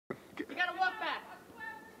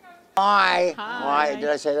Hi. Hi. Did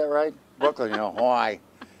I say that right? Brooklyn, hi.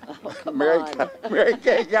 Mary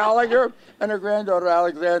Kay Gallagher and her granddaughter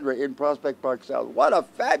Alexandra in Prospect Park South. What a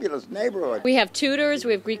fabulous neighborhood. We have Tudors,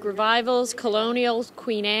 we have Greek Revivals, Colonials,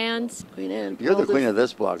 Queen Anne's. Queen Anne. You're the queen of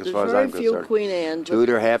this block as far as I'm concerned. There's very few Queen Anne's.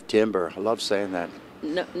 Tudor, half timber. I love saying that.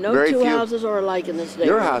 No two houses are alike in this neighborhood.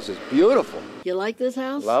 Your house is beautiful. You like this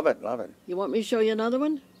house? Love it, love it. You want me to show you another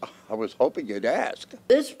one? I was hoping you'd ask.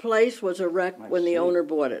 This place was a wreck when the owner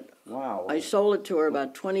bought it. Wow. I sold it to her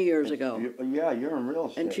about 20 years ago. Yeah, you're in real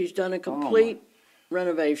estate. And she's done a complete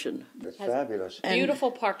renovation. That's fabulous. Beautiful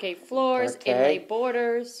parquet floors, Parquet. inlay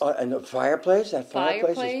borders, And the fireplace, that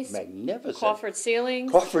fireplace is magnificent. Crawford ceilings.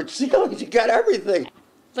 Crawford ceilings, you got everything.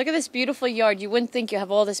 Look at this beautiful yard. You wouldn't think you have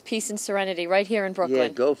all this peace and serenity right here in Brooklyn. Yeah,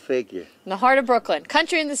 go figure. In the heart of Brooklyn.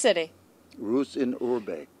 Country in the city. Rus in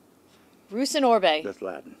urbe. Rus in orbe. That's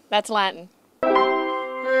Latin. That's Latin.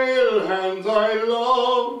 Pale hands I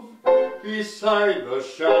love beside the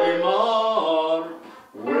Shalimar.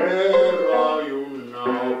 Where are you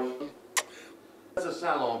now? That's a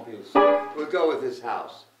salon piece. We'll go with this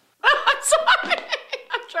house. I'm sorry.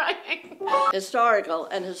 I'm trying. Historical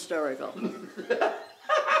and hysterical.